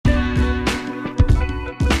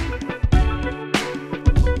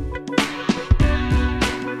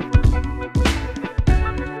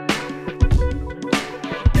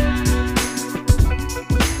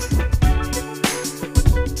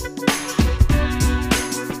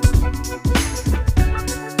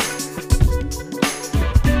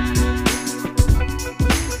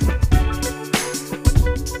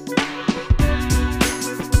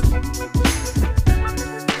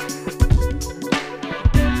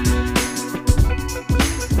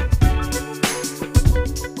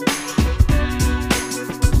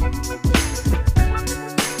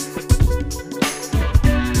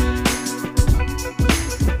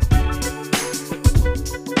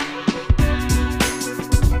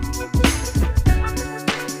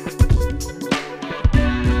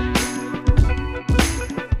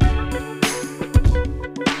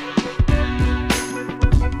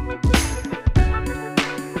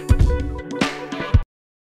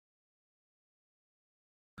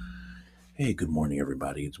Hey, good morning,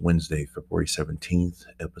 everybody. It's Wednesday, February 17th,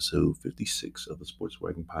 episode 56 of the Sports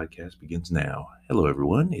Wagon Podcast begins now. Hello,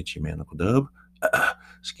 everyone. It's your man, Uncle Dub.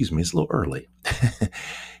 Excuse me, it's a little early.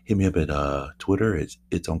 Hit me up at Twitter. It's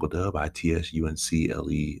Uncle Dub,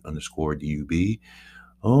 ITSUNCLE_DUB.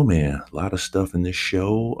 Oh, man, a lot of stuff in this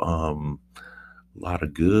show. A lot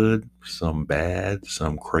of good, some bad,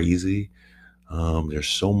 some crazy. There's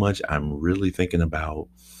so much I'm really thinking about.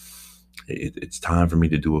 It's time for me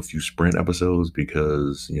to do a few sprint episodes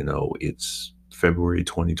because, it's February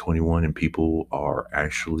 2021 and people are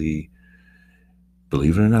actually,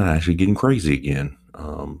 believe it or not, actually getting crazy again.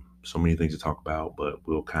 So many things to talk about, but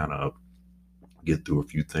we'll kind of get through a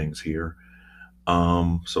few things here.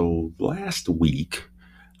 So last week,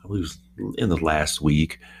 I believe it was in the last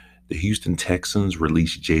week, the Houston Texans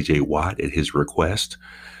released J.J. Watt at his request.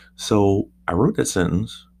 So I wrote that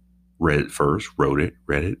sentence, read it first, read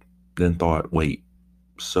it, then thought, wait,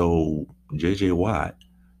 so J.J. Watt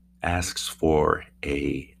asks for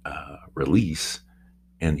a release,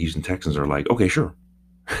 and Houston Texans are like, okay, sure.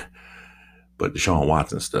 But Deshaun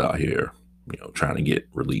Watson's still out here, trying to get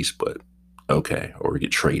released, but okay, or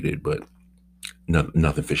get traded, but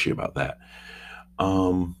nothing fishy about that.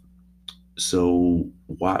 So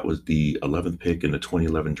Watt was the 11th pick in the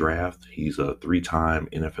 2011 draft. He's a three-time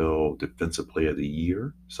NFL Defensive Player of the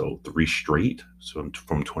Year, so three straight, so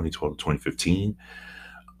from 2012 to 2015.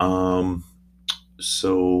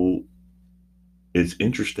 So it's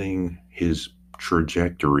interesting his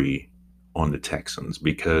trajectory on the Texans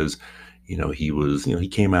because, he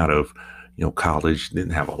came out of, college,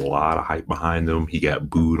 didn't have a lot of hype behind him. He got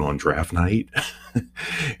booed on draft night.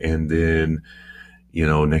 And then,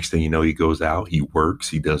 next thing you know, he goes out, he works,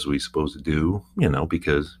 he does what he's supposed to do,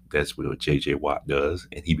 because that's what J.J. Watt does.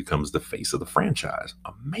 And he becomes the face of the franchise.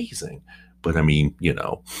 Amazing. But I mean,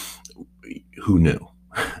 who knew?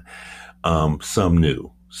 Some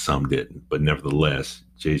knew, some didn't. But nevertheless,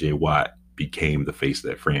 J.J. Watt became the face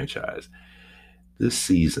of that franchise. This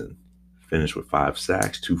season, finished with 5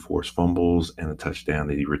 sacks, 2 forced fumbles, and a touchdown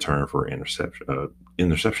that he returned for interception he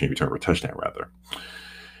returned for a touchdown, rather.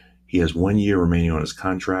 He has 1 year remaining on his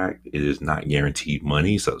contract. It is not guaranteed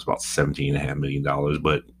money, so it's about $17.5 million.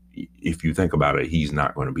 But if you think about it, he's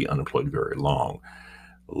not going to be unemployed very long.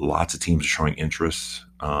 Lots of teams are showing interest.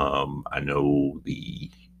 I know the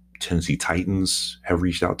Tennessee Titans have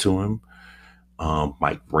reached out to him.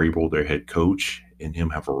 Mike Vrabel, their head coach, and him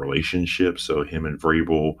have a relationship. So him and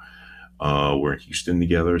Vrabel were in Houston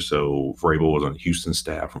together. So Vrabel was on the Houston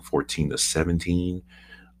staff from 14 to 17.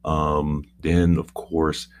 Then, of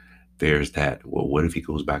course, there's that, well, what if he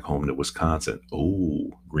goes back home to Wisconsin? Oh,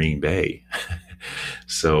 Green Bay.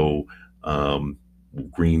 So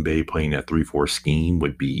Green Bay playing that 3-4 scheme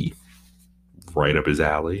would be right up his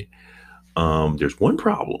alley. There's one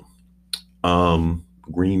problem.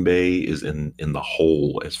 Green Bay is in the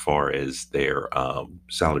hole as far as their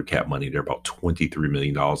salary cap money. They're about $23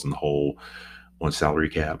 million in the hole on salary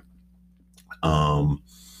cap.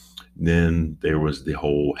 Then there was the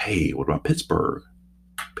whole, hey, what about Pittsburgh?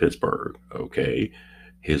 Okay.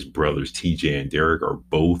 His brothers TJ and Derek are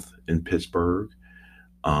both in Pittsburgh.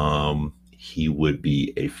 He would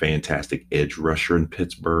be a fantastic edge rusher in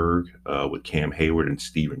Pittsburgh with Cam Hayward and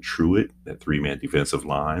Steven Truitt, that 3-man defensive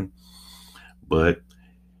line. But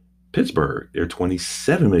Pittsburgh, they're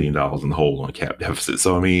 $27 million in the hole on cap deficit.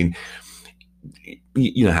 So, I mean,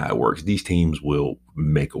 you know how it works. These teams will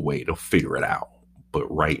make a way. They'll figure it out. But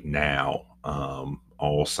right now,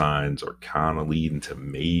 all signs are kind of leading to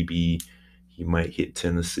maybe he might hit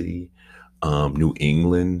Tennessee. New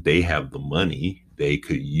England, they have the money. They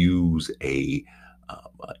could use a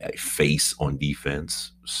face on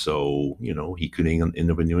defense. So, he could end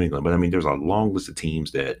up in New England. But, I mean, there's a long list of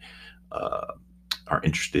teams that are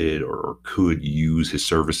interested or could use his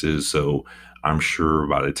services. So I'm sure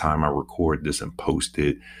by the time I record this and post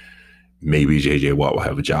it, maybe J.J. Watt will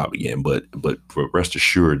have a job again. But rest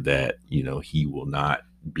assured that, he will not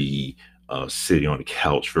be sitting on the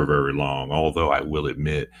couch for very long. Although I will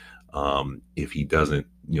admit, if he doesn't,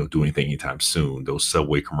 do anything anytime soon, those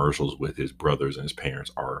Subway commercials with his brothers and his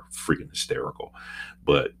parents are freaking hysterical.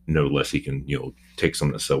 But nevertheless, he can, take some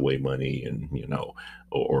of the Subway money and,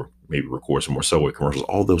 or maybe record some more Subway commercials.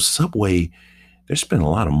 Although Subway, they're spending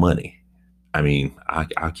a lot of money. I mean,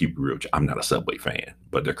 I'll keep it real. I'm not a Subway fan,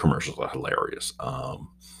 but their commercials are hilarious.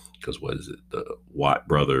 Because what is it? The Watt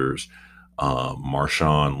brothers,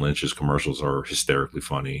 Marshawn Lynch's commercials are hysterically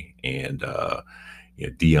funny. And,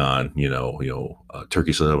 Dion,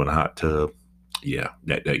 turkey sub in a hot tub. Yeah,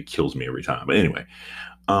 that kills me every time. But anyway,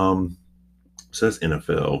 so that's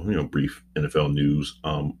NFL, brief NFL news.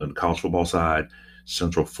 On the college football side,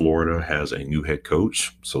 Central Florida has a new head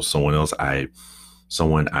coach. So someone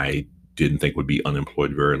I didn't think would be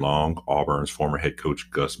unemployed very long. Auburn's former head coach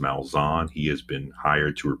Gus Malzahn. He has been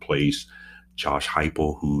hired to replace Josh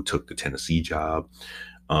Heupel, who took the Tennessee job.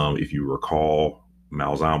 If you recall,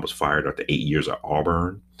 Malzahn was fired after 8 years at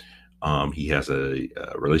Auburn. He has a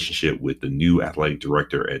relationship with the new athletic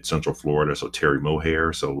director at Central Florida, so Terry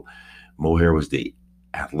Mohair. So Mohair was the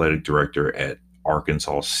athletic director at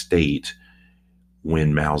Arkansas State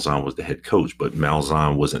when Malzahn was the head coach, but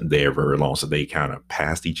Malzahn wasn't there very long, so they kind of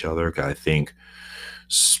passed each other. I think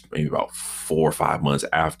maybe about 4 or 5 months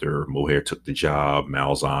after Mohair took the job,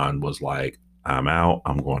 Malzahn was like, "I'm out.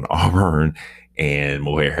 I'm going to Auburn," and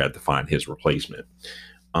Mohair had to find his replacement.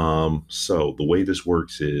 So the way this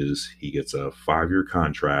works is he gets a 5-year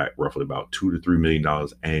contract, roughly about $2 to $3 million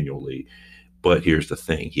annually. But here's the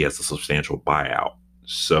thing: he has a substantial buyout.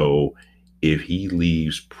 So if he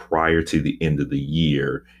leaves prior to the end of the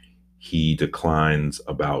year, he declines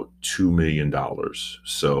about $2 million.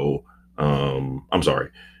 So I'm sorry.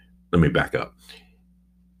 Let me back up.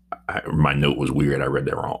 My note was weird. I read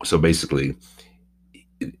that wrong. So basically,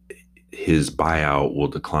 his buyout will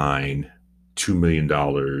decline $2 million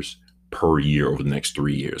per year over the next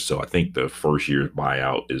 3 years. So I think the first year's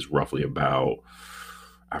buyout is roughly about,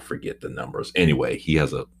 I forget the numbers. Anyway,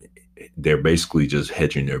 they're basically just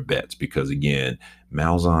hedging their bets because, again,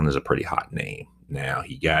 Malzahn is a pretty hot name. Now,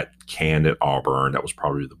 he got canned at Auburn. That was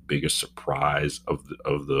probably the biggest surprise of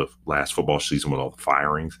the last football season with all the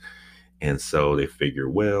firings. And so they figure,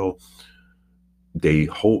 well, they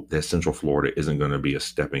hope that Central Florida isn't going to be a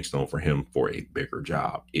stepping stone for him for a bigger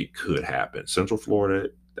job. It could happen. Central Florida,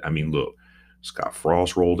 I mean, look, Scott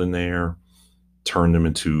Frost rolled in there, turned them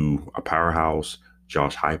into a powerhouse.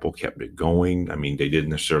 Josh Heupel kept it going. I mean, they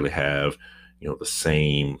didn't necessarily have, the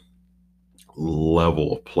same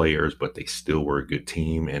level of players, but they still were a good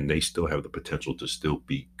team, and they still have the potential to still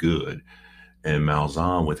be good. And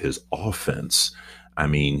Malzahn, with his offense, I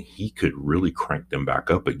mean, he could really crank them back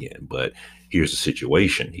up again. But here's the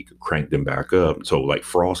situation: he could crank them back up. So, like,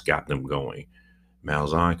 Frost got them going.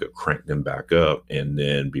 Malzahn could crank them back up and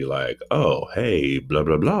then be like, "Oh, hey, blah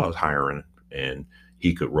blah blah is hiring," and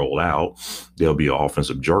he could roll out. There'll be an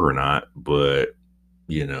offensive juggernaut, but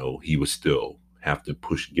he would still have to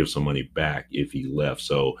give some money back if he left.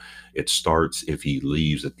 So it starts if he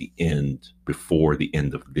leaves before the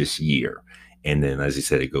end of this year. And then, as he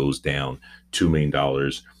said, it goes down $2 million,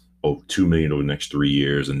 $2 million over the next 3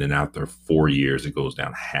 years. And then after 4 years, it goes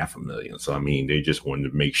down $500,000. So, I mean, they just wanted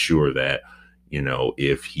to make sure that,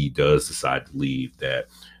 if he does decide to leave, that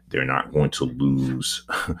they're not going to lose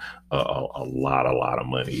a lot of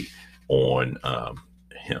money on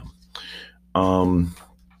him.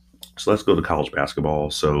 So let's go to college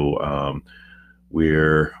basketball. So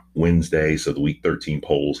we're Wednesday, so the Week 13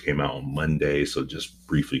 polls came out on Monday. So just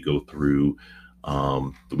briefly go through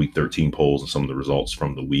the Week 13 polls and some of the results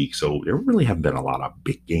from the week. So there really haven't been a lot of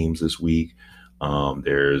big games this week.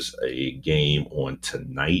 There's a game on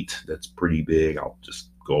tonight that's pretty big. I'll just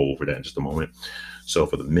go over that in just a moment. So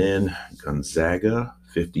for the men, Gonzaga,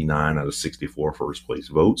 59 out of 64 first place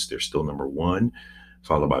votes. They're still number one,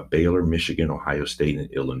 followed by Baylor, Michigan, Ohio State, and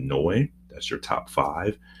Illinois. That's your top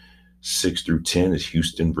 5. 6 through 10 is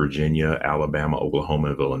Houston, Virginia, Alabama, Oklahoma,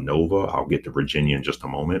 and Villanova. I'll get to Virginia in just a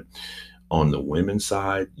moment. On the women's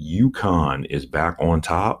side, UConn is back on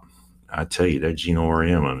top. I tell you, that Gino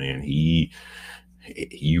Auriemma, man,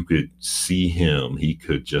 you could see him. He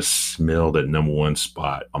could just smell that number one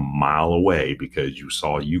spot a mile away because you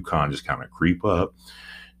saw UConn just kind of creep up.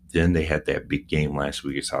 Then they had that big game last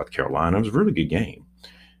week at South Carolina. It was a really good game.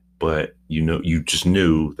 But, you just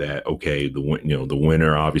knew that, okay, the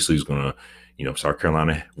winner obviously is going to, South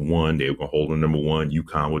Carolina won. They were going to hold on number one.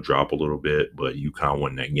 UConn would drop a little bit, but UConn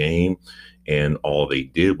won that game. And all they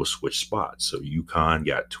did was switch spots. So UConn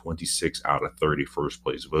got 26 out of 30 first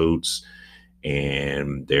place votes.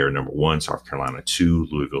 And they're number one, South Carolina 2,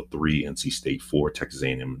 Louisville 3, NC State 4, Texas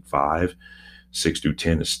A&M 5. 6 through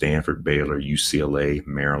 10 is Stanford, Baylor, UCLA,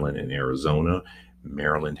 Maryland, and Arizona.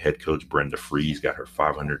 Maryland head coach Brenda Freese got her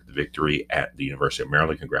 500th victory at the University of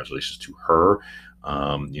Maryland. Congratulations to her.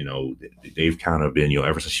 They've kind of been,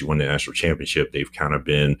 ever since she won the national championship, they've kind of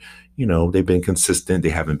been, they've been consistent. They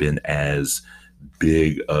haven't been as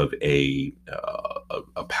big of a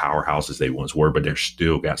powerhouse as they once were, but they're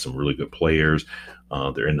still got some really good players.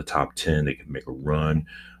 They're in the top 10. They can make a run.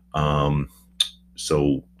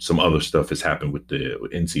 So some other stuff has happened with the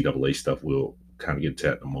NCAA stuff. We'll kind of get to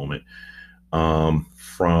that in a moment.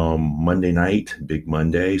 From Monday night, Big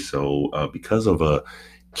Monday. So because of a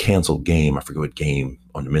canceled game, I forget what game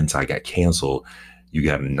on the men's side got canceled, You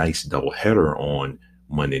got a nice doubleheader on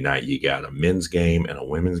Monday night. You got a men's game and a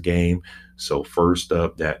women's game. So first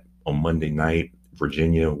up, that on Monday night,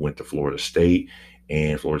 Virginia went to Florida State,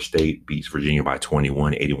 and Florida State beats Virginia by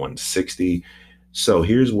 21, 81-60. So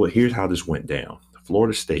here's how this went down.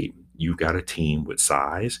 Florida State, you've got a team with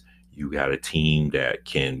size. You got a team that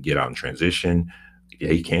can get out in transition.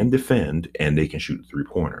 They can defend and they can shoot the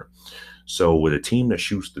three-pointer. So with a team that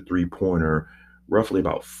shoots the three-pointer roughly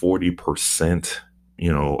about 40%,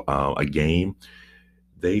 a game,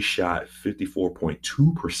 they shot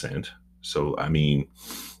 54.2%. So, I mean,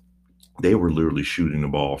 they were literally shooting the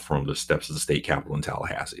ball from the steps of the state capitol in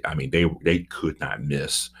Tallahassee. I mean, they could not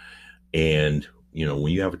miss. And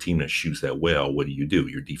when you have a team that shoots that well, what do?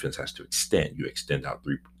 Your defense has to extend. You extend out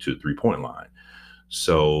to the 3-point line.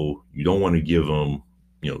 So you don't want to give them,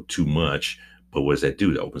 too much. But what does that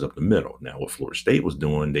do? That opens up the middle. Now, what Florida State was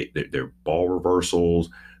doing, their ball reversals,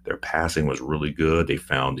 their passing was really good. They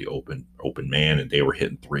found the open man, and they were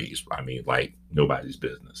hitting threes. I mean, like nobody's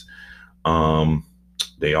business.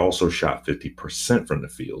 They also shot 50% from the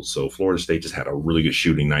field. So Florida State just had a really good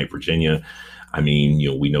shooting night. Virginia, I mean,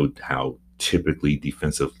 we know how typically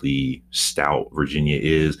defensively stout Virginia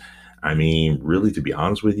is. I mean, really, to be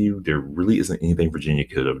honest with you, there really isn't anything Virginia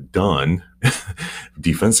could have done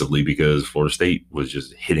defensively because Florida State was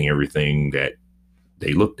just hitting everything that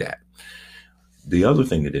they looked at. The other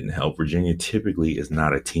thing that didn't help, Virginia typically is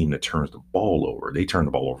not a team that turns the ball over. They turn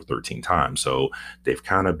the ball over 13 times. So they've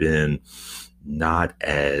kind of been not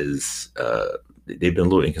as they've been a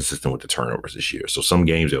little inconsistent with the turnovers this year. So some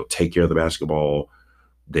games they'll take care of the basketball,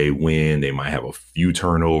 they win. They might have a few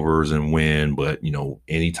turnovers and win, but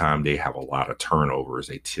anytime they have a lot of turnovers,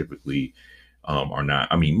 they typically are not.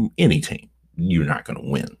 I mean, any team, you're not going to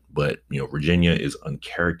win. But Virginia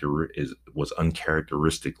was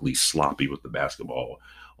uncharacteristically sloppy with the basketball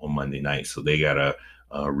on Monday night, so they got to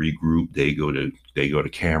regroup. They go to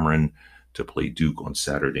Cameron to play Duke on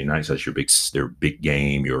Saturday night. So that's their big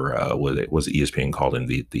game. Your what ESPN called in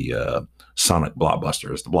the Sonic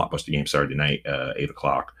Blockbuster. It's the Blockbuster game Saturday night,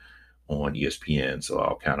 8:00 on ESPN. So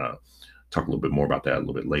I'll kind of talk a little bit more about that a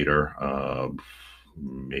little bit later.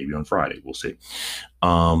 Maybe on Friday, we'll see.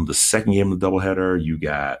 The second game of the doubleheader, you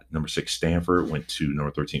got number 6 Stanford went to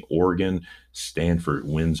number 13 Oregon. Stanford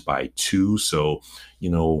wins by 2. So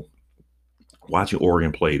watching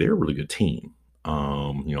Oregon play, they're a really good team.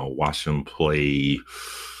 Watch them play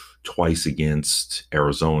twice against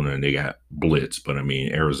Arizona and they got blitzed. But I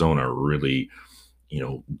mean, Arizona really,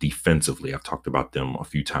 defensively, I've talked about them a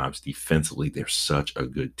few times. Defensively, they're such a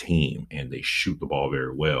good team and they shoot the ball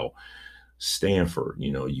very well. Stanford,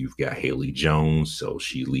 you've got Haley Jones, so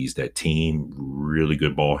she leads that team. Really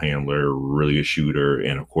good ball handler, really good shooter,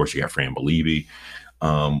 and of course you got Fran Believe.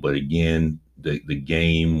 But again, the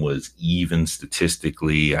game was even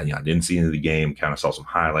statistically. I didn't see any of the game, kind of saw some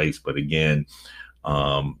highlights, but again,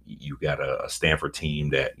 you got a Stanford team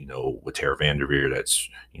that, with Tara Vanderveer, that's,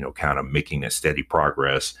 kind of making that steady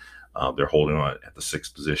progress. They're holding on at the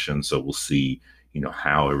 6th position. So we'll see,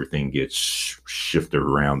 how everything gets shifted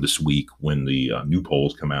around this week when the new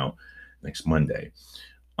polls come out next Monday.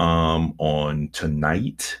 On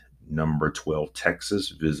tonight, number 12 Texas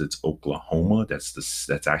visits Oklahoma.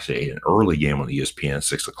 That's actually an early game on ESPN,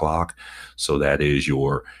 6:00. So that is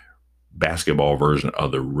your basketball version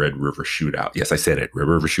of the Red River Shootout. Yes, I said it, Red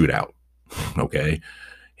River Shootout. Okay.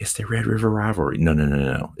 It's the Red River rivalry.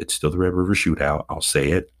 No. It's still the Red River Shootout. I'll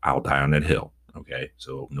say it. I'll die on that hill. Okay.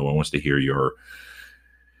 So no one wants to hear your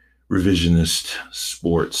revisionist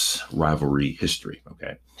sports rivalry history.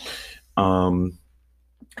 Okay.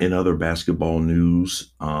 In other basketball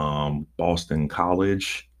news, Boston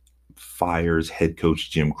College fires head coach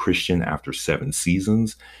Jim Christian after 7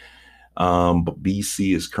 seasons. But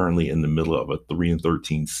BC is currently in the middle of a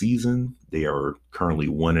 3-13 season. They are currently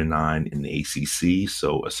 1-9 in the ACC.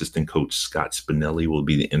 So assistant coach Scott Spinelli will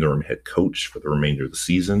be the interim head coach for the remainder of the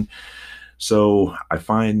season. So I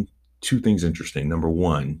find 2 things interesting. Number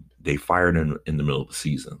one, they fired him in the middle of the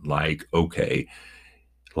season.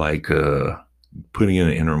 Putting in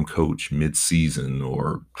an interim coach mid-season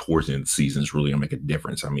or towards the end of the season is really going to make a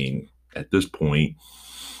difference. I mean, at this point,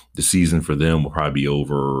 the season for them will probably be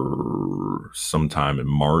over sometime in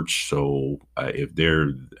March. So I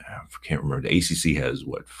can't remember, the ACC has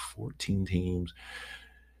 14 teams.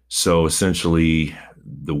 So essentially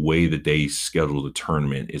the way that they schedule the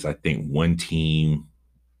tournament is, I think 2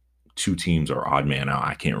 teams are odd man out.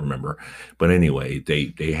 I can't remember. But anyway,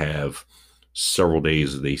 they have several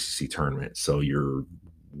days of the ACC tournament. So your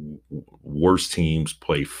worst teams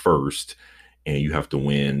play first, and you have to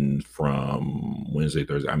win from Wednesday,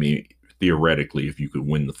 Thursday. I mean, theoretically, if you could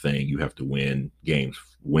win the thing, you have to win games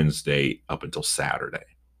Wednesday up until Saturday.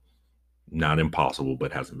 Not impossible,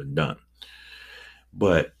 but hasn't been done.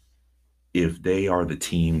 But if they are the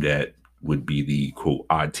team that would be the quote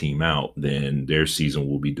odd team out, then their season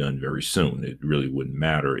will be done very soon. It really wouldn't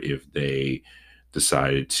matter if they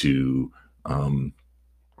decided to. It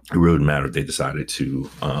really wouldn't matter if they decided to,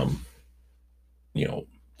 you know,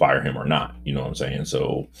 fire him or not. You know what I'm saying?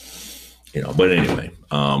 So, you know. But anyway,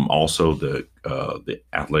 also the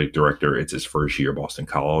athletic director. It's his first year at Boston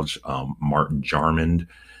College. Martin Jarmond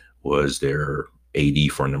was their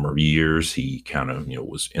AD for a number of years. He kind of,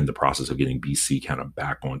 was in the process of getting BC kind of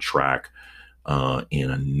back on track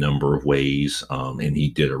in a number of ways. And he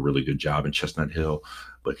did a really good job in Chestnut Hill,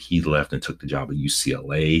 but he left and took the job at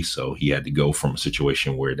UCLA. So he had to go from a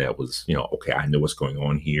situation where that was, okay, I know what's going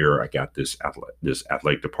on here. I got this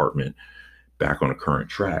athletic department back on a current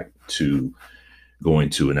track, to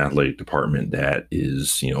going to an athletic department that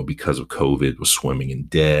is, because of COVID, was swimming in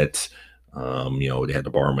debt. They had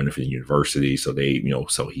to borrow money from the university. So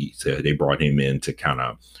so he said they brought him in to kind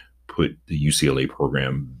of put the UCLA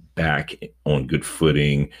program back on good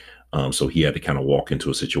footing. So he had to kind of walk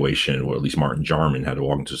into a situation, or at least Martin Jarmond had to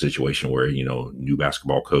walk into a situation where, new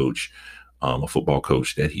basketball coach, a football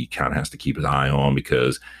coach that he kind of has to keep his eye on,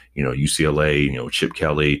 because, UCLA, Chip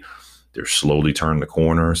Kelly, they're slowly turning the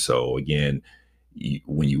corner. So again,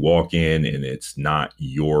 when you walk in and it's not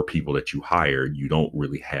your people that you hired, you don't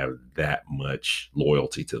really have that much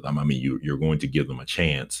loyalty to them. I mean, you're going to give them a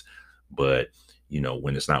chance, but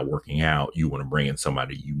when it's not working out, you want to bring in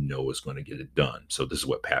somebody is going to get it done. So this is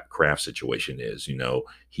what Pat Kraft's situation is.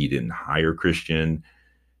 He didn't hire Christian.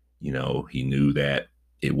 He knew that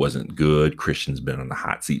it wasn't good. Christian's been on the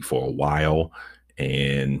hot seat for a while.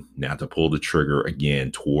 And now to pull the trigger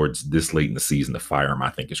again towards this late in the season to fire him, I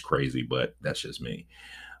think is crazy, but that's just me.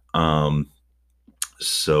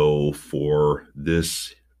 So for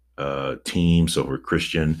this team, so for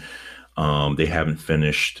Christian, they haven't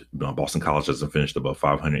finished. Boston College hasn't finished above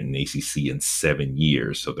 500 in ACC in 7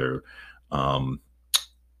 years. So they're the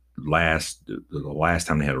last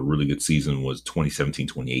time they had a really good season was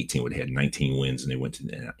 2017-2018, where they had 19 wins and they went to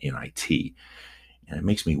the NIT. And it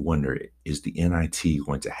makes me wonder, is the NIT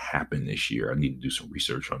going to happen this year? I need to do some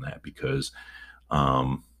research on that, because,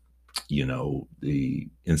 the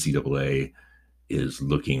NCAA is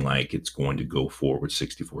looking like it's going to go forward with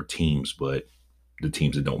 64 teams, but the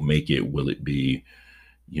teams that don't make it, will it be,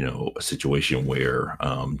 a situation where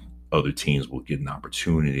other teams will get an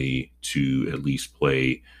opportunity to at least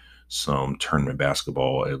play some tournament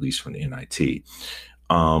basketball, at least from the NIT?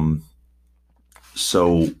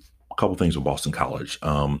 So a couple things with Boston College.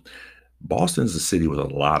 Boston's a city with a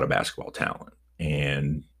lot of basketball talent,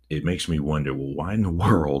 and it makes me wonder, well, why in the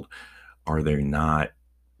world are they not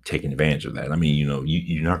taking advantage of that? I mean,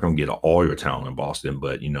 you're not going to get all your talent in Boston,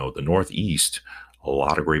 but the Northeast, a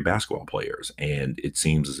lot of great basketball players, and it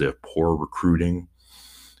seems as if poor recruiting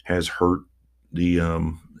has hurt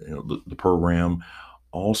the program.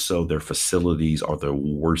 Also, their facilities are the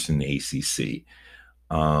worst in the ACC.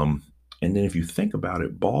 And then if you think about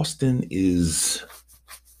it, Boston is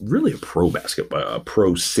really a pro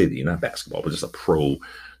city, not basketball, but just a pro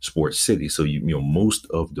sports city. So most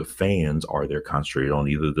of the fans are there concentrated on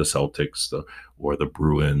either the Celtics or the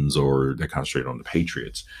Bruins, or they're concentrated on the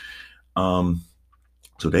Patriots.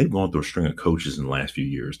 So they've gone through a string of coaches in the last few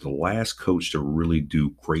years. The last coach to really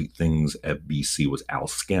do great things at BC was Al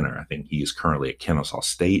Skinner. I think he is currently at Kennesaw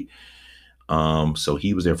State. So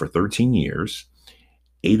he was there for 13 years.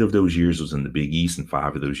 8 of those years was in the Big East, and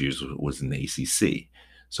 5 of those years was in the ACC.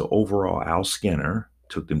 So overall, Al Skinner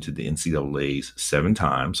took them to the NCAA's 7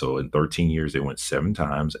 times. So in 13 years, they went 7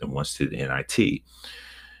 times, and once to the NIT.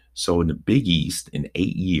 So in the Big East, in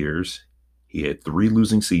 8 years, he had 3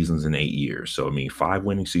 losing seasons in 8 years. So, 5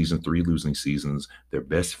 winning seasons, 3 losing seasons. Their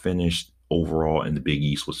best finish overall in the Big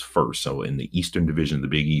East was first. So in the Eastern Division of the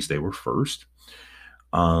Big East, they were first.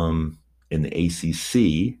 In the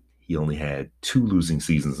ACC, he only had 2 losing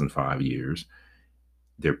seasons in 5 years.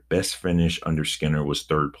 Their best finish under Skinner was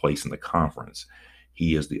 3rd place in the conference.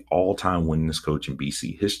 He is the all-time winningest coach in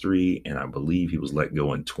BC history, and I believe he was let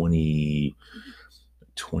go in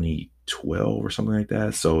 2012 or something like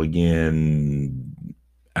that. So again,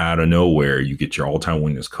 out of nowhere, you get your all-time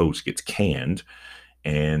winningest coach gets canned,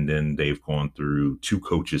 and then they've gone through 2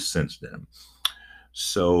 coaches since then.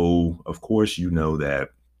 So, of course, that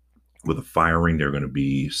with the firing, there are going to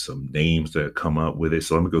be some names that come up with it.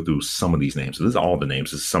 So let me go through some of these names. So this is all the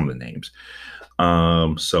names. This is some of the names.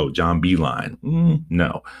 So John Beeline,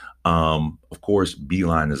 no. Of course,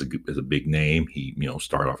 Beeline is a big name. He,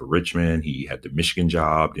 started off at Richmond. He had the Michigan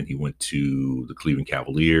job, then he went to the Cleveland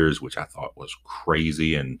Cavaliers, which I thought was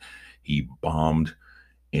crazy, and he bombed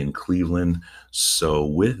in Cleveland. So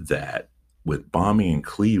with that, with bombing in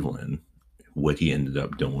Cleveland, what he ended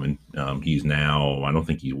up doing, he's now, I don't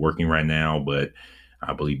think he's working right now, but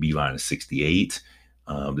I believe Beeline is 68.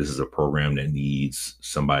 This is a program that needs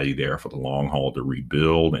somebody there for the long haul to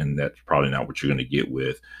rebuild, and that's probably not what you're going to get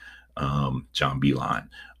with John Beeline.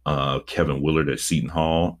 Kevin Willard at Seton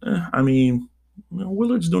Hall. I mean,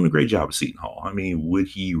 Willard's doing a great job at Seton Hall. I mean, would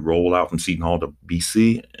he roll out from Seton Hall to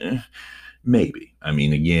BC? Maybe. I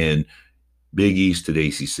mean, again, Big East to the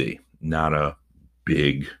ACC. Not a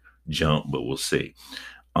big jump, but we'll see.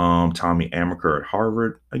 Tommy Amaker at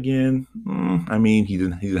Harvard again. I mean, he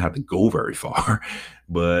didn't have to go very far,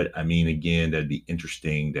 but I mean, again, that'd be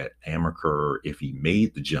interesting that Amaker, if he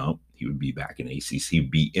made the jump, he would be back in ACC. He'd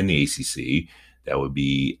be in the ACC. That would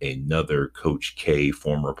be another Coach K,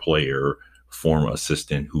 former player, former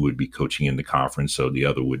assistant, who would be coaching in the conference. So the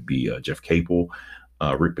other would be Jeff Capel.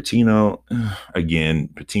 Rick Pitino, again,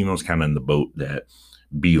 Pitino's kind of in the boat that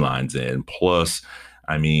Beeline's in. Plus,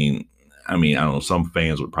 I mean, I don't know, some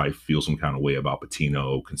fans would probably feel some kind of way about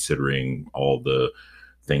Pitino considering all the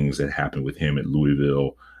things that happened with him at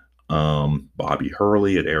Louisville. Bobby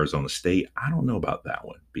Hurley at Arizona State. I don't know about that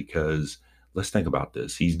one because let's think about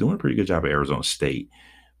this. He's doing a pretty good job at Arizona State,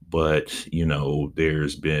 but,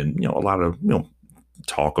 there's been, a lot of,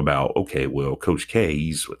 talk about, okay, well, Coach K,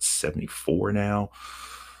 he's 74 now.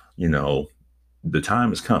 The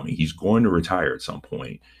time is coming. He's going to retire at some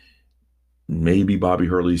point. Maybe Bobby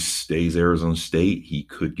Hurley stays Arizona State. He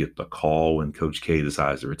could get the call when Coach K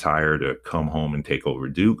decides to retire to come home and take over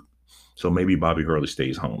Duke. So maybe Bobby Hurley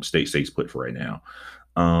stays home, stays put for right now.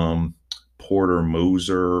 Porter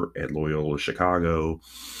Moser at Loyola Chicago.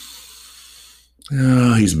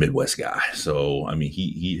 He's a Midwest guy. So, I mean,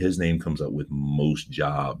 his name comes up with most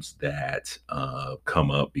jobs that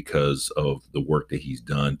come up because of the work that he's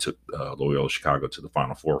done. Took Loyola Chicago to the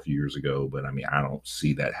Final Four a few years ago. But, I mean, I don't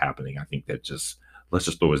see that happening. I think that let's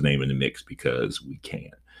just throw his name in the mix because we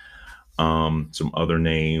can. Some other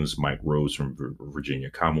names, Mike Rose from Virginia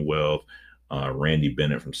Commonwealth, Randy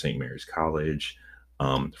Bennett from St. Mary's College,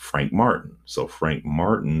 Frank Martin. So Frank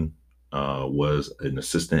Martin was an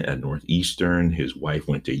assistant at Northeastern. His wife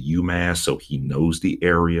went to UMass, so he knows the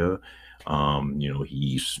area.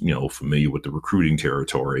 He's familiar with the recruiting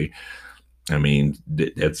territory. I mean,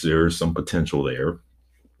 there's some potential there.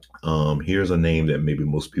 Here's a name that maybe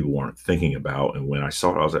most people aren't thinking about, and when I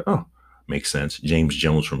saw it, I was like, oh, makes sense. James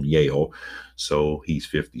Jones from Yale. So he's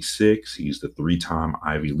 56. He's the 3-time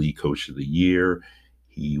Ivy League Coach of the Year.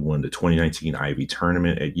 He won the 2019 Ivy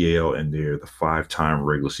tournament at Yale, and they're the 5-time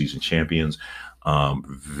regular season champions.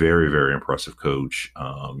 Very, very impressive coach.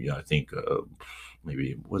 I think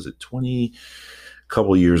maybe was it 20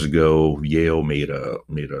 couple of years ago, Yale made a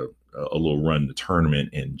little run in the tournament,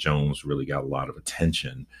 and Jones really got a lot of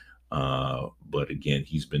attention. But again,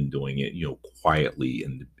 he's been doing it, quietly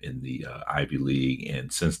in the Ivy League,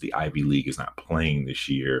 and since the Ivy League is not playing this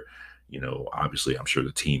year, obviously I'm sure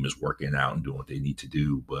the team is working out and doing what they need to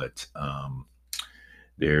do, but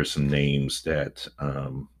there's some names that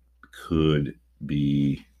could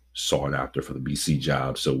be sought after for the BC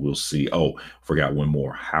job. So we'll see. Oh, forgot one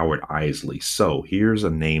more, Howard Isley. So here's a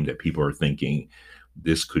name that people are thinking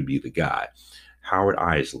this could be the guy. Howard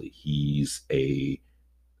Isley, he's a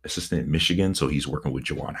assistant at Michigan, so he's working with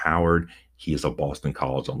Juwan Howard. He is a Boston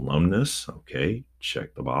College alumnus. Okay,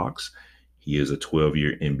 check the box. He is a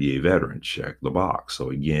 12-year NBA veteran. Check the box. So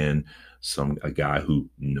again, a guy who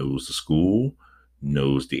knows the school,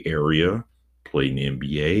 knows the area, played in the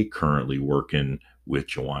NBA, currently working with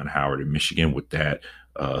Juwan Howard in Michigan with that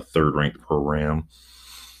third-ranked program.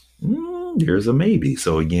 There's a maybe.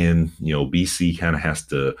 So again, BC kind of has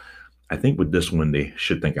to, I think with this one, they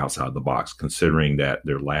should think outside the box, considering that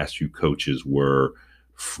their last few coaches were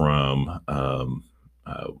from,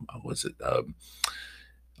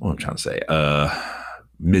 what I'm trying to say,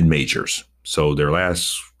 mid-majors. So their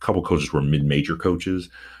last couple coaches were mid-major coaches.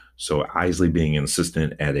 So Isley being an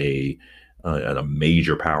assistant at a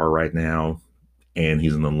major power right now, and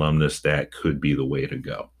he's an alumnus, that could be the way to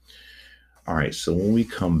go. All right, so when we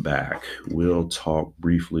come back, we'll talk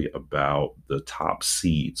briefly about the top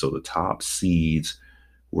seeds. So the top seeds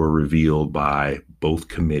were revealed by both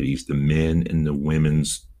committees, the men and the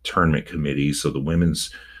women's tournament committees. So the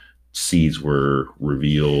women's seeds were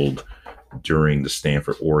revealed during the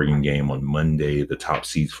Stanford Oregon game on Monday. The top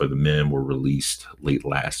seeds for the men were released late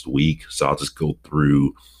last week. So I'll just go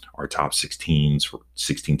through our top 16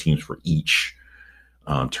 teams for each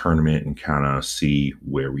tournament and kind of see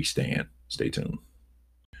where we stand. Stay tuned.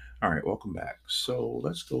 All right, welcome back. So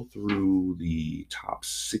let's go through the top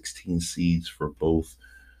 16 seeds for both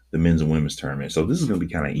the men's and women's tournament. So this is going to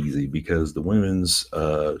be kind of easy because the women's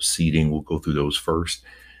seeding, we'll go through those first.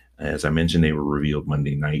 As I mentioned, they were revealed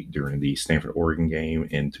Monday night during the Stanford Oregon game.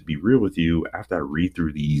 And to be real with you, after I read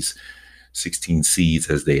through these 16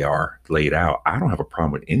 seeds as they are laid out, I don't have a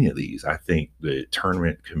problem with any of these. I think the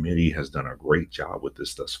tournament committee has done a great job with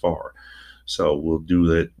this thus far. So we'll do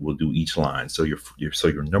that. We'll do each line. So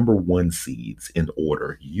your number one seeds in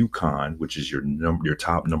order: UConn, which is your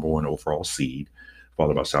top number one overall seed,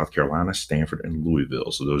 followed by South Carolina, Stanford, and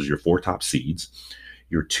Louisville. So those are your four top seeds.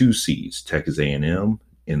 Your two seeds: Texas A&M,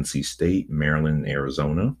 NC State, Maryland, and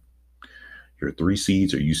Arizona. Your three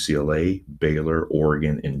seeds are UCLA, Baylor,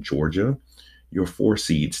 Oregon, and Georgia. Your four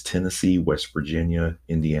seeds: Tennessee, West Virginia,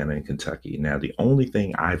 Indiana, and Kentucky. Now, the only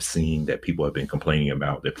thing I've seen that people have been complaining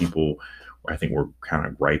about, that people, I think, were kind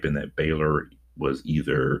of griping that Baylor was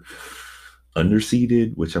either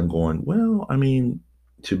underseeded, which I'm going, well, I mean,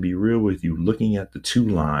 to be real with you, looking at the two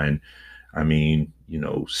line, I mean,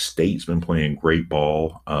 State's been playing great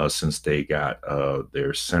ball since they got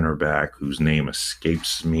their center back, whose name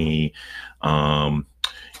escapes me.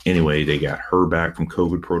 Anyway, they got her back from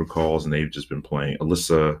COVID protocols, and they've just been playing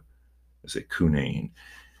Alyssa, is it Kunane?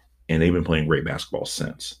 And they've been playing great basketball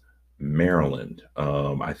since. Maryland,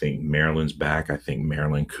 I think Maryland's back. I think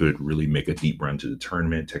Maryland could really make a deep run to the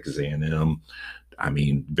tournament. Texas A&M, I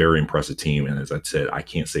mean, very impressive team. And as I said, I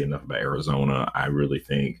can't say enough about Arizona. I really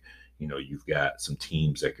think, you've got some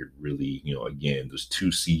teams that could really, again, there's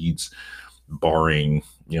two seeds, barring,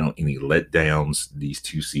 any letdowns, these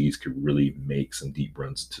two seeds could really make some deep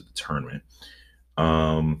runs to the tournament.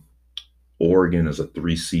 Oregon is a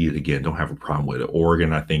 3 seed. Again, don't have a problem with it.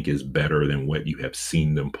 Oregon, I think, is better than what you have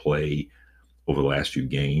seen them play over the last few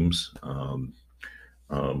games.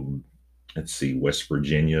 Let's see, West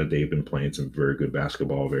Virginia, they've been playing some very good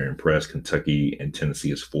basketball, very impressed. Kentucky and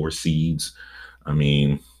Tennessee is 4 seeds. I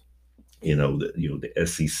mean, the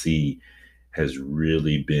SEC has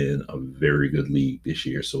really been a very good league this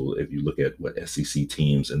year. So if you look at what SEC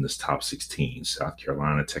teams in this top 16, South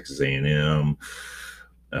Carolina, Texas A&M,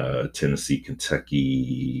 Tennessee,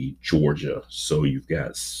 Kentucky, Georgia. So you've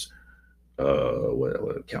got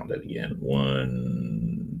what count that again?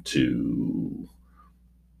 1, 2,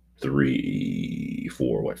 3,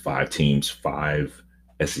 4, 5 teams, 5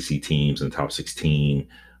 SEC teams in the top 16.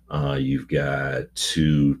 You've got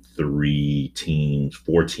 2, 3 teams,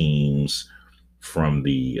 4 teams from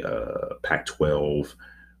the Pac-12.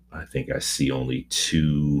 I think I see only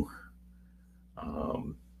two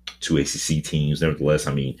ACC teams. Nevertheless,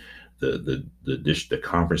 I mean, the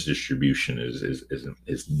conference distribution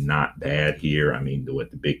is not bad here. I mean,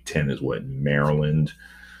 the Big Ten is Maryland,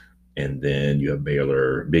 and then you have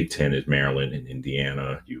Baylor. Big Ten is Maryland and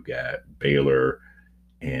Indiana. You got Baylor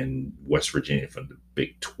and West Virginia from the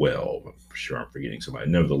Big 12. I'm sure I'm forgetting somebody.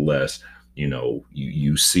 Nevertheless,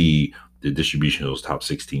 you see the distribution of those top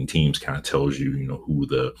 16 teams kind of tells you,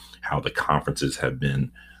 how the conferences have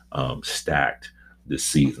been stacked this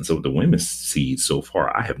season. So with the women's seeds so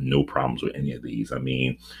far, I have no problems with any of these. I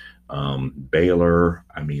mean, Baylor,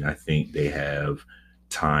 I think they have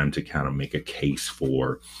time to kind of make a case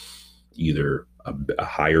for either a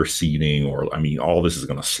higher seeding or, all this is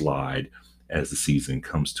going to slide as the season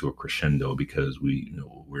comes to a crescendo because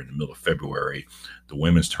we're in the middle of February. The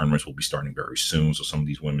women's tournaments will be starting very soon. So some of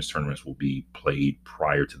these women's tournaments will be played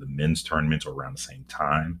prior to the men's tournaments or around the same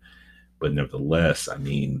time. But nevertheless,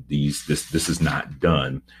 this is not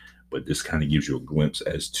done, but this kind of gives you a glimpse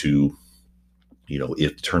as to,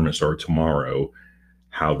 if the tournament started tomorrow,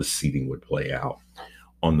 how the seeding would play out.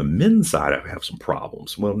 On the men's side, I have some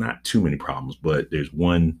problems. Well, not too many problems, but there's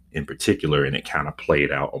one in particular, and it kind of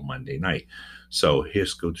played out on Monday night. So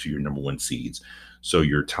here's go to your number one seeds. So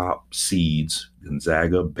your top seeds: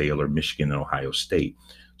 Gonzaga, Baylor, Michigan, and Ohio State.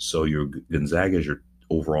 So your Gonzaga is your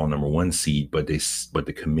overall number one seed, but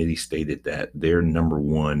the committee stated that their number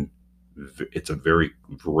one, it's a very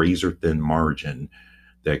razor thin margin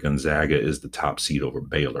that Gonzaga is the top seed over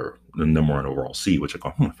Baylor, the number one overall seed, which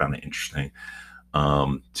I found that interesting.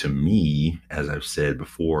 To me, as I've said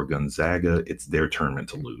before, Gonzaga, it's their tournament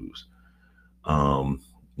to lose.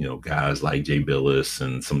 Guys like Jay Billis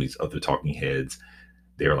and some of these other talking heads,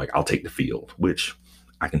 they're like, I'll take the field, which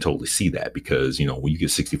I can totally see that because, when you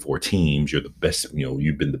get 64 teams, you're the best,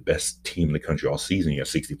 you've been the best team in the country all season. You have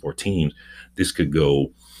 64 teams. This could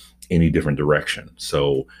go any different direction.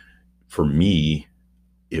 So for me,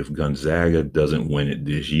 if Gonzaga doesn't win it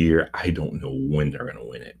this year, I don't know when they're going to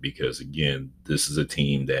win it, because again, this is a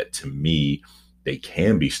team that, to me, they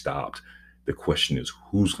can be stopped. The question is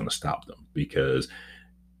who's going to stop them, because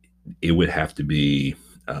it would have to be,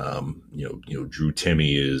 Drew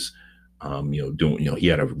Timmy is, doing, he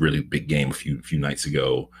had a really big game a few nights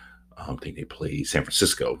ago. I think they played San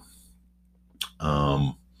Francisco.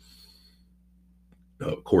 Um,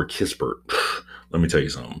 Corey Kispert, let me tell you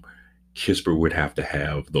something. Kispert would have to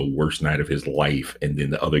have the worst night of his life, and then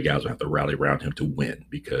the other guys would have to rally around him to win.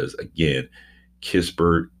 Because again,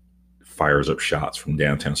 Kispert fires up shots from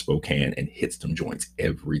downtown Spokane and hits them joints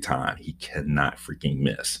every time. He cannot freaking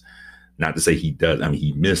miss. Not to say he does. I mean,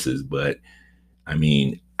 he misses, but I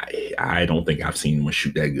mean, I don't think I've seen him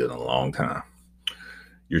shoot that good in a long time.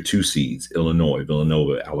 Your 2 seeds, Illinois,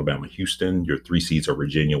 Villanova, Alabama, Houston. Your 3 seeds are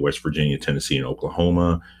Virginia, West Virginia, Tennessee, and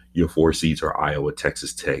Oklahoma. Your 4 seeds are Iowa,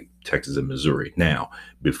 Texas Tech, Texas, and Missouri. Now,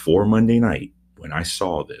 before Monday night, when I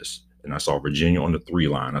saw this and I saw Virginia on the 3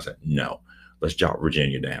 line, I said, no, let's jot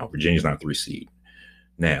Virginia down. Virginia's not a 3 seed.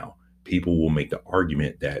 Now, people will make the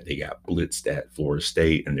argument that they got blitzed at Florida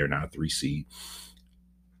State and they're not a 3 seed.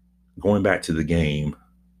 Going back to the game,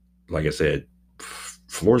 like I said,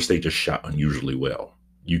 Florida State just shot unusually well.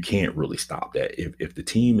 You can't really stop that. If the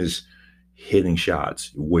team is hitting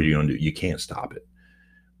shots, what are you going to do? You can't stop it.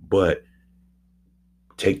 But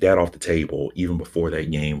take that off the table. Even before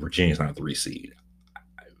that game, Virginia's not a 3 seed.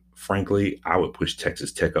 Frankly, I would push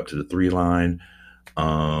Texas Tech up to the 3 line.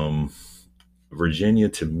 Virginia,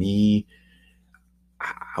 to me,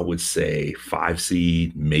 I would say 5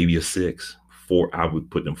 seed, maybe a 6. 4, I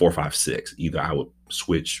would put them 4, 5, 6. Either I would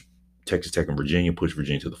switch Texas Tech and Virginia, push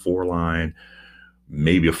Virginia to the 4 line,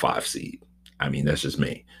 maybe a 5 seed. I mean, that's just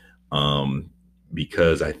me.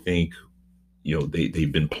 Because I think,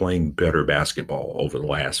 they've been playing better basketball over the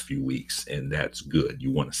last few weeks, and that's good.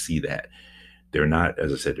 You want to see that. They're not,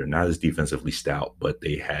 as I said, they're not as defensively stout, but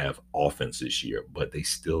they have offense this year. But they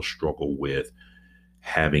still struggle with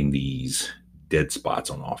having these dead spots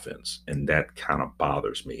on offense, and that kind of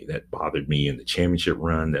bothers me. That bothered me in the championship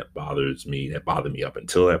run. That bothered me up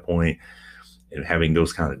until that point. And having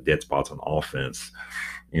those kind of dead spots on offense,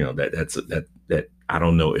 that I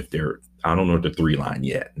don't know if they're the 3 line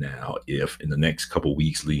yet. Now, if in the next couple of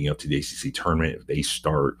weeks leading up to the ACC tournament, if they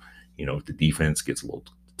start, if the defense gets a little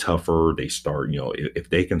tougher, they start, if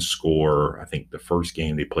they can score. I think the first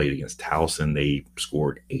game they played against Towson, they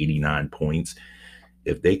scored 89 points.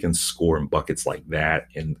 If they can score in buckets like that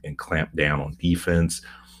and clamp down on defense,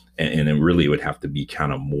 and then really it would have to be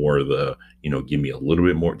kind of more the, give me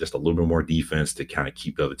just a little bit more defense to kind of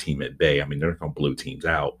keep the other team at bay. I mean, they're not going to blow teams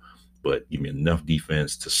out, but give me enough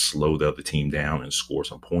defense to slow the other team down and score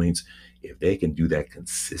some points. If they can do that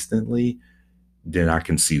consistently, then I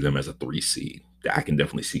can see them as a 3 seed. I can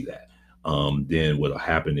definitely see that. Then what'll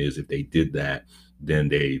happen is if they did that, then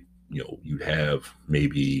they, you'd have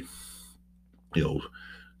maybe, you'd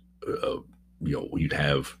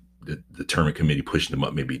have the tournament committee pushing them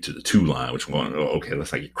up maybe to the 2 line, which one, okay,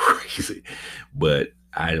 let's not get crazy. But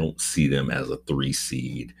I don't see them as a 3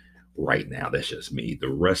 seed right now. That's just me. The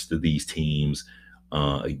rest of these teams,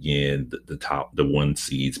 again, the 1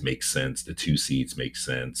 seeds make sense. The 2 seeds make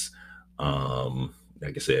sense.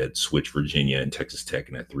 Like I said, switch Virginia and Texas Tech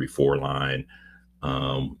in that 3-4 line.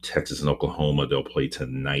 Texas and Oklahoma, they'll play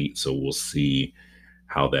tonight, so we'll see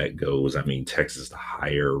how that goes. I mean, Texas is the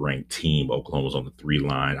higher ranked team. Oklahoma's on the 3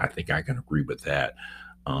 line. I think I can agree with that.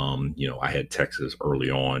 I had Texas early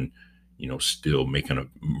on, still making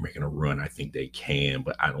a run. I think they can,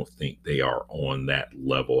 but I don't think they are on that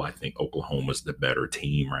level. I think Oklahoma's the better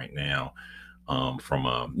team right now, from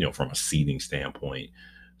a seeding standpoint.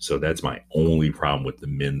 So that's my only problem with the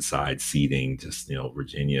men's side seeding. Just,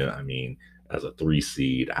 Virginia, I mean, as a 3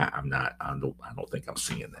 seed, I don't think I'm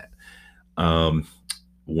seeing that.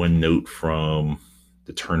 One note from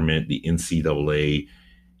the tournament, the NCAA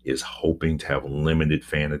is hoping to have limited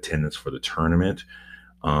fan attendance for the tournament.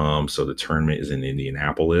 So the tournament is in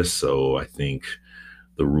Indianapolis. So I think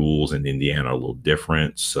the rules in Indiana are a little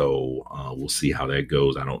different. So we'll see how that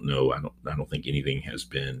goes. I don't know. I don't think anything has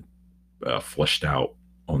been fleshed out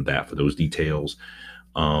on that for those details.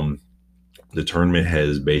 The tournament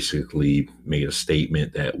has basically made a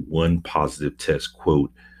statement that 1 positive test,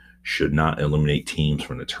 quote, should not eliminate teams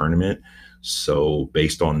from the tournament. So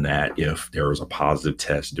based on that, if there was a positive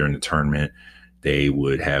test during the tournament, they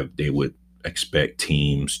would expect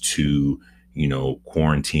teams to,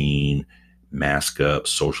 quarantine, mask up,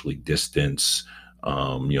 socially distance,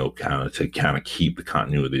 kind of keep the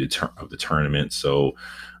continuity of the tournament. So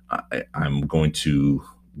I'm going to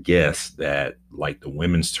guess that like the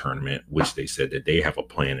women's tournament, which they said that they have a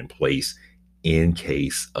plan in place in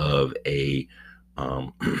case of a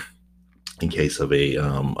um,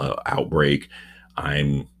 outbreak.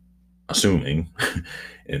 I'm assuming,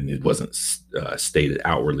 and it wasn't stated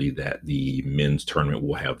outwardly, that the men's tournament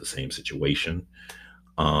will have the same situation.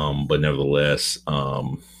 But nevertheless,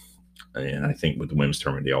 and I think with the women's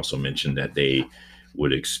tournament, they also mentioned that they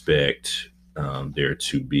would expect there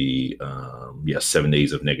to be 7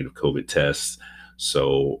 days of negative COVID tests.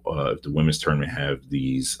 So if the women's tournament have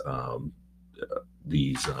these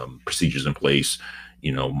procedures in place,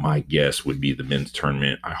 my guess would be the men's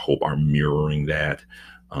tournament, I hope, are mirroring that.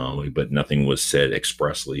 But nothing was said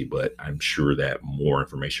expressly. But I'm sure that more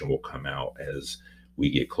information will come out as we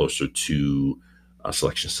get closer to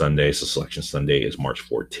Selection Sunday. So Selection Sunday is March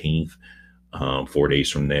 14th. 4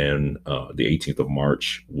 days from then, the 18th of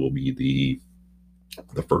March will be the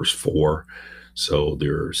first four. So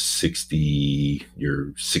there are 60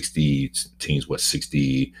 teams, what,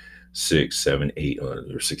 66, 7, 8,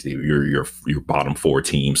 or 60, your bottom four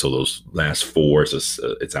teams. So those last four,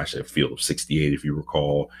 it's actually a field of 68, if you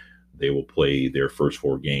recall. They will play their first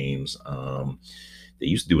four games. They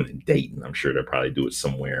used to do it in Dayton. I'm sure they'll probably do it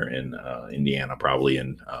somewhere in Indiana, probably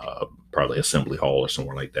in probably Assembly Hall or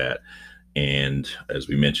somewhere like that. And as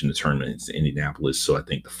we mentioned, the tournament is in Indianapolis, so I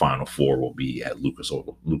think the Final Four will be at Lucas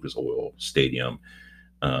Oil Stadium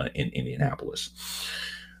in Indianapolis.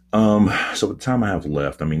 So with the time I have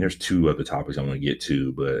left, I mean, there's two other topics I want to get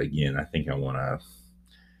to, but again, I think I want to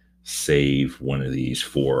save one of these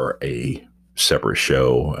for a separate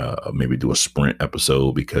show, maybe do a sprint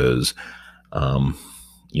episode, because I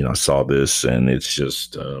saw this and it's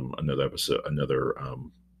just another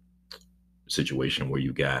situation where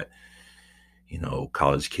you got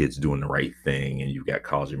college kids doing the right thing, and you've got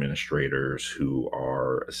college administrators who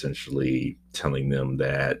are essentially telling them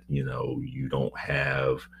that, you don't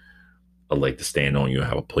have a leg to stand on, you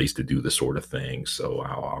have a place to do this sort of thing. So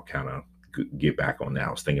I'll kind of get back on that.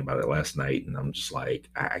 I was thinking about it last night, and I'm just like,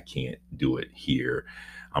 I can't do it here.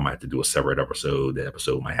 I might have to do a separate episode. The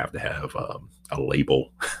episode might have to have a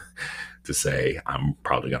label to say I'm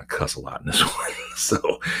probably going to cuss a lot in this one.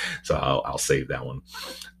 so I'll save that one.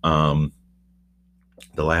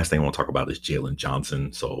 The last thing I want to talk about is Jalen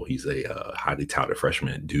Johnson. So he's a highly touted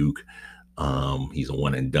freshman at Duke. He's a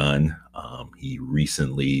one and done. He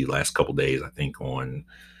recently, last couple days, I think on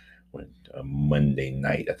Monday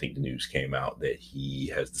night, I think the news came out that he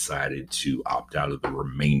has decided to opt out of the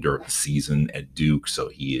remainder of the season at Duke. So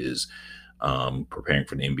he is preparing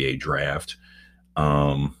for the NBA draft.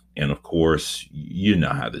 And of course, you know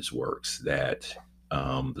how this works, that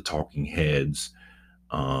the talking heads,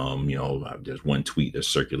 there's one tweet that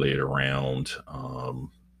circulated around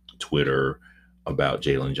Twitter about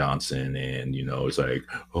Jalen Johnson, and it's like,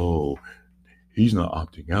 oh, he's not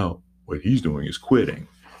opting out, what he's doing is quitting.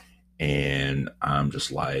 And I'm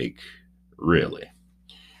just like, really?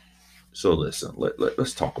 So listen,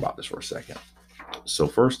 let's talk about this for a second. So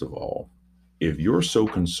first of all, if you're so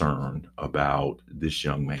concerned about this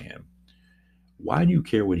young man, why do you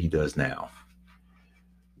care what he does now?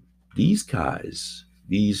 These guys,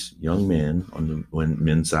 these young men on the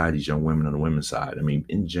men's side, these young women on the women's side, I mean,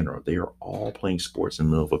 in general, they are all playing sports in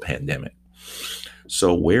the middle of a pandemic.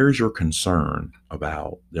 So where's your concern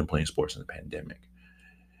about them playing sports in the pandemic?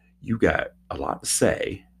 You got a lot to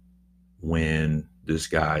say when this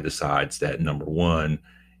guy decides that, number one,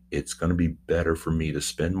 it's going to be better for me to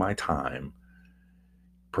spend my time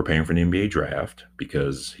preparing for the NBA draft,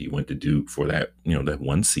 because he went to Duke for that, that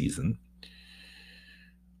one season.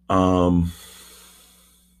 The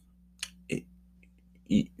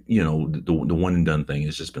one and done thing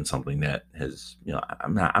has just been something that has,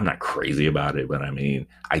 I'm not crazy about it, but I mean,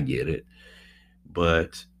 I get it.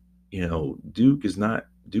 But, Duke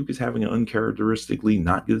is having an uncharacteristically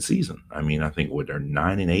not good season. I mean, I think they're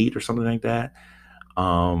 9-8 or something like that.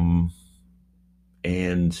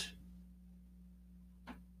 And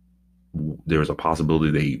there's a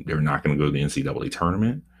possibility they're not going to go to the NCAA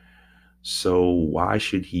tournament. So why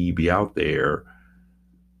should he be out there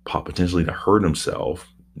potentially to hurt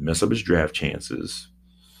himself, mess up his draft chances?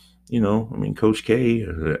 I mean, Coach K,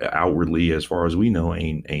 outwardly, as far as we know,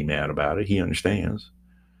 ain't mad about it. He understands.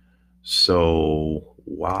 So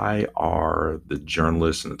why are the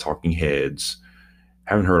journalists and the talking heads?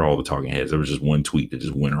 I haven't heard all the talking heads. There was just one tweet that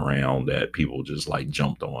just went around that people just like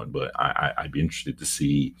jumped on, but I'd be interested to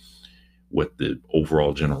see what the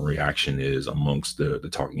overall general reaction is amongst the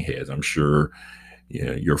talking heads. I'm sure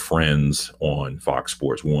your friends on Fox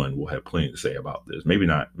Sports 1 will have plenty to say about this. Maybe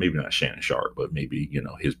not Shannon Sharp, but maybe,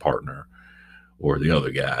 his partner or the other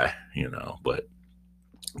guy, but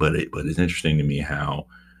But it's interesting to me how,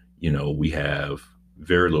 we have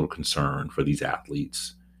very little concern for these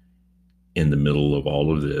athletes in the middle of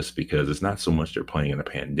all of this, because it's not so much they're playing in a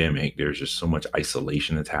pandemic. There's just so much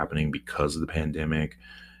isolation that's happening because of the pandemic.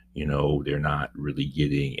 They're not really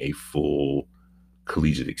getting a full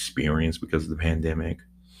collegiate experience because of the pandemic.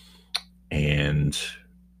 And,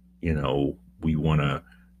 we want to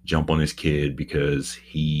jump on this kid because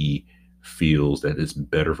he feels that it's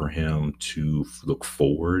better for him to look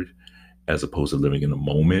forward as opposed to living in the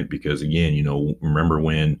moment. Because again, remember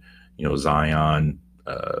when, Zion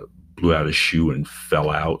blew out his shoe and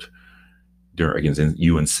fell out during against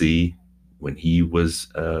UNC when he was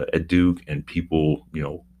at Duke, and people,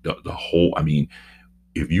 the whole. I mean,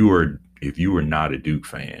 if you were not a Duke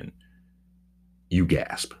fan, you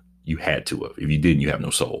gasp. You had to have. If you didn't, you have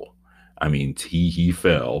no soul. I mean, he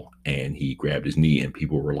fell and he grabbed his knee, and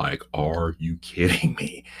people were like, "Are you kidding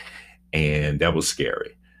me?" And that was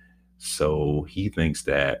scary. So he thinks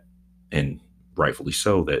that, and rightfully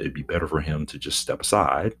so, that it'd be better for him to just step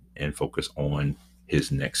aside and focus on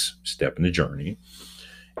his next step in the journey.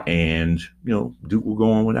 And, Duke will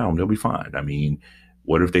go on without him. They'll be fine. I mean,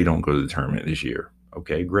 what if they don't go to the tournament this year?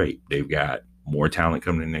 Okay, great. They've got more talent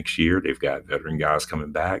coming in next year. They've got veteran guys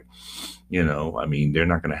coming back. I mean, they're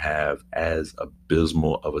not going to have as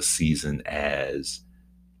abysmal of a season as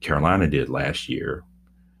Carolina did last year,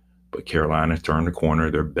 but Carolina's turned the corner.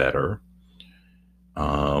 They're better.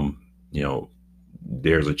 Um, you know,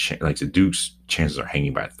 there's a chance, like the Duke's chances are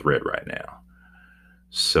hanging by a thread right now.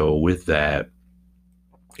 So with that,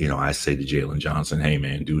 I say to Jalen Johnson, hey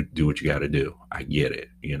man, do what you got to do. I get it.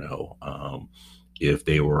 If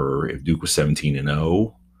Duke was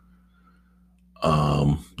 17-0,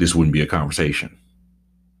 this wouldn't be a conversation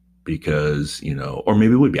because, or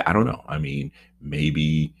maybe it would be. I don't know. I mean,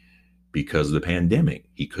 maybe because of the pandemic,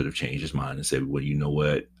 he could have changed his mind and said, well, you know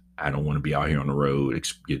what? I don't want to be out here on the road,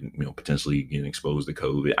 potentially getting exposed to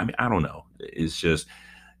COVID. I mean, I don't know. It's just,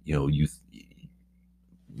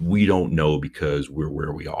 we don't know because we're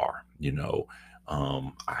where we are.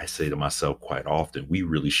 I say to myself quite often, we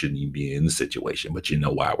really shouldn't even be in the situation, but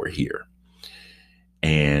why we're here.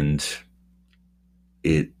 And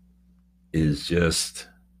it is just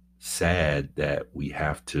sad that we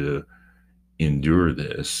have to endure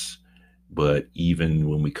this. But even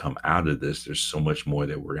when we come out of this, there's so much more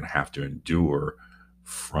that we're going to have to endure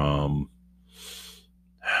from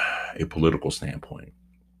a political standpoint,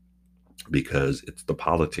 because it's the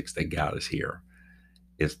politics that got us here.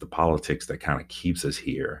 It's the politics that kind of keeps us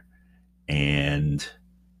here. And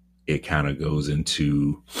it kind of goes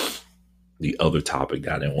into the other topic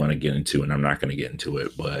that I didn't want to get into, and I'm not going to get into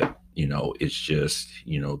it, but, it's just,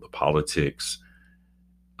 the politics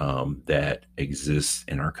that exists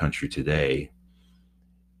in our country today.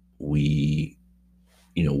 We're,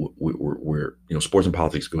 sports and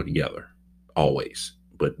politics go together always.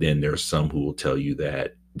 But then there's some who will tell you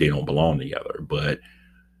that they don't belong together. But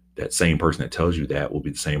that same person that tells you that will be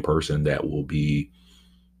the same person that will be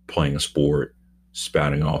playing a sport,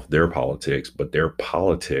 spouting off their politics, but their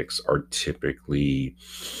politics are typically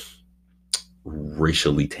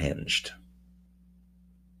racially tinged,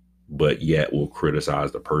 but yet will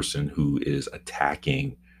criticize the person who is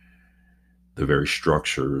attacking the very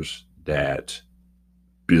structures that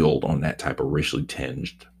build on that type of racially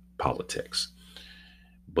tinged politics.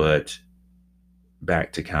 But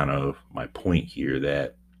back to kind of my point here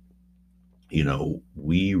that,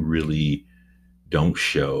 we really don't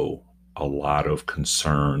show a lot of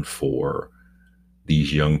concern for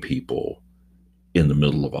these young people in the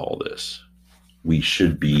middle of all this. We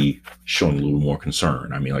should be showing a little more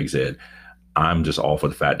concern. I mean, like I said, I'm just all for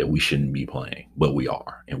the fact that we shouldn't be playing, but we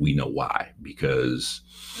are, and we know why. Because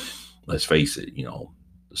let's face it, the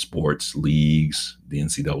sports leagues, the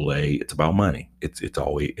NCAA, it's about money. It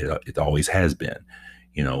always has been.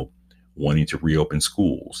 Wanting to reopen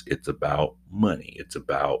schools, it's about money. It's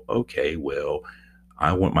about, okay, well,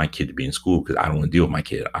 I want my kid to be in school because I don't want to deal with my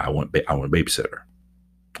kid. I want a babysitter.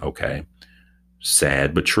 Okay,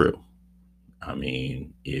 sad but true. I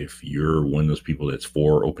mean, if you're one of those people that's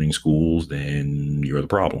for opening schools, then you're the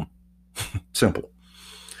problem. Simple.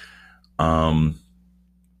 But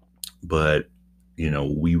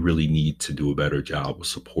we really need to do a better job of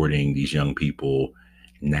supporting these young people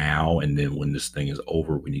now. And then when this thing is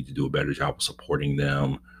over, we need to do a better job of supporting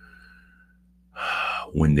them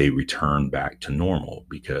when they return back to normal.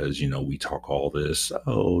 Because, we talk all this,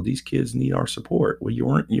 oh, these kids need our support. Well,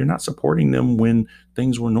 you're not supporting them when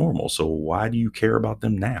things were normal. So why do you care about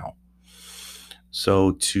them now?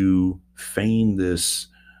 So to feign this,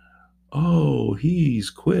 oh, he's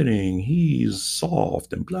quitting, he's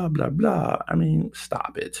soft, and blah, blah, blah. I mean,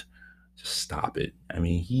 stop it. Just stop it. I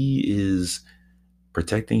mean, he is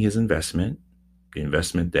protecting his investment, the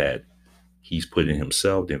investment that he's put in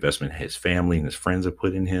himself, the investment his family and his friends have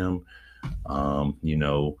put in him. You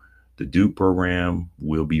know, the Duke program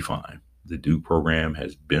will be fine. The Duke program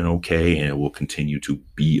has been okay and it will continue to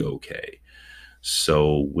be okay.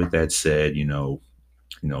 So with that said,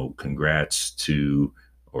 congrats to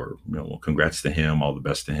or congrats to him, all the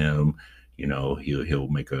best to him. He'll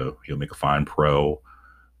make a fine pro,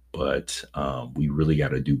 but we really got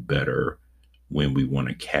to do better when we want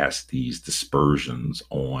to cast these dispersions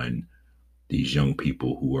on these young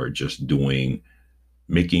people who are just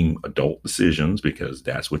making adult decisions, because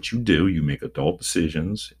that's what you do. You make adult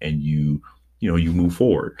decisions and you move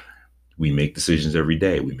forward. We make decisions every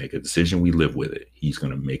day. We make a decision, we live with it. He's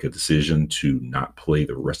going to make a decision to not play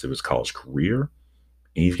the rest of his college career,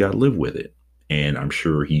 and he's got to live with it. And I'm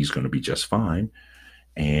sure he's going to be just fine.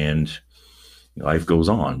 And life goes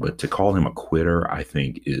on. But to call him a quitter, I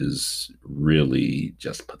think is really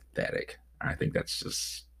just pathetic. I think that's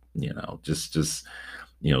just,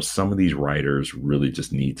 some of these writers really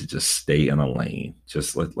just need to just stay in a lane.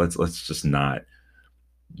 Just let's just not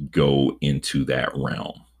go into that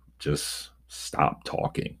realm. Just stop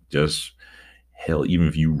talking. Just hell, even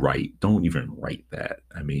if you write, don't even write that.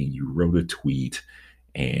 I mean, you wrote a tweet,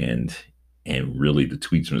 and really the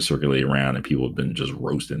tweet's been circulating around and people have been just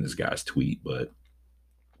roasting this guy's tweet. But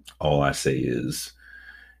all I say is,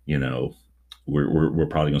 you know, we're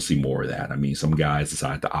probably going to see more of that. I mean, some guys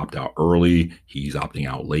decide to opt out early. He's opting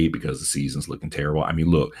out late because the season's looking terrible. I mean,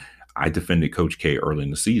 look, I defended Coach K early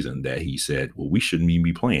in the season that he said, well, we shouldn't even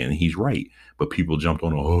be playing. And he's right. But people jumped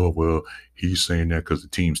on, oh, well, he's saying that because the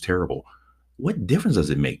team's terrible. What difference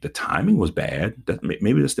does it make? The timing was bad.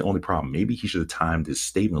 Maybe that's the only problem. Maybe he should have timed his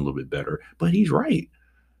statement a little bit better. But he's right.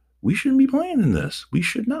 We shouldn't be playing in this. We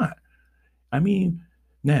should not. I mean,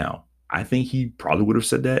 now, I think he probably would have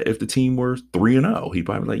said that if the team were 3-0. He'd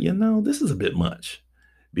probably be like, this is a bit much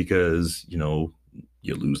because, you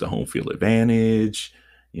lose the home field advantage.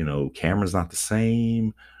 Cameron's not the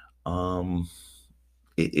same. Um,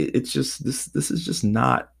 it's just this is just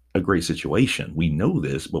not a great situation. We know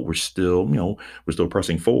this, but we're still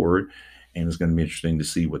pressing forward, and it's going to be interesting to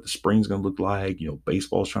see what the spring's going to look like.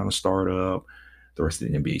 Baseball's trying to start up, the rest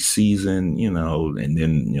of the NBA season, and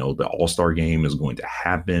then the All Star game is going to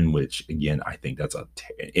happen, which again I think that's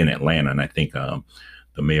in Atlanta, and I think the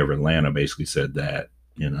mayor of Atlanta basically said that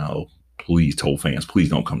please told fans please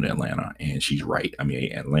don't come to Atlanta, and she's right. I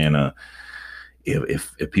mean, Atlanta,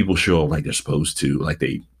 if people show up like they're supposed to, like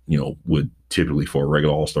they would typically for a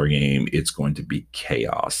regular All-Star game, it's going to be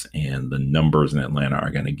chaos, and the numbers in Atlanta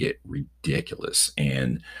are going to get ridiculous,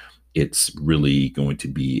 and it's really going to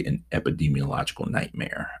be an epidemiological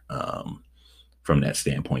nightmare from that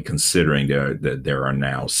standpoint, considering that there are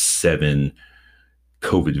now 7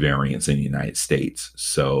 COVID variants in the United States.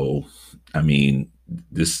 So, I mean,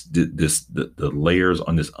 the layers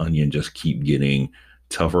on this onion just keep getting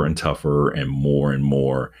tougher and tougher and more, and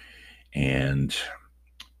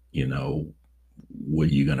what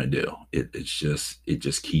are you gonna do? It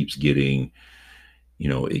just keeps getting,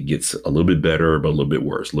 it gets a little bit better, but a little bit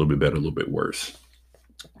worse, a little bit better, a little bit worse.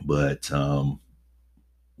 But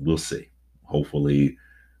we'll see. Hopefully,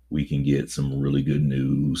 we can get some really good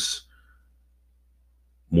news,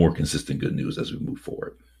 more consistent good news as we move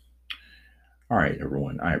forward. All right,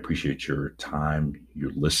 everyone. I appreciate your time,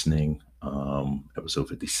 your listening. Episode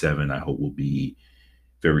 57, I hope will be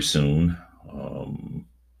very soon.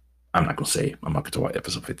 I'm not going to talk about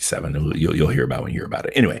episode 57. You'll hear about it when you hear about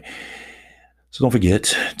it. Anyway, so don't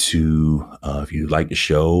forget to, if you like the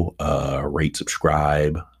show, rate,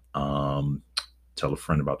 subscribe, tell a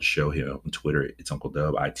friend about the show here on Twitter. It's Uncle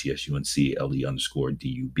Dub,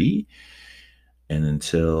 ITSUNCLE_DUB. And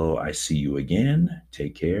until I see you again,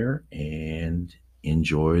 take care and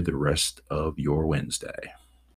enjoy the rest of your Wednesday.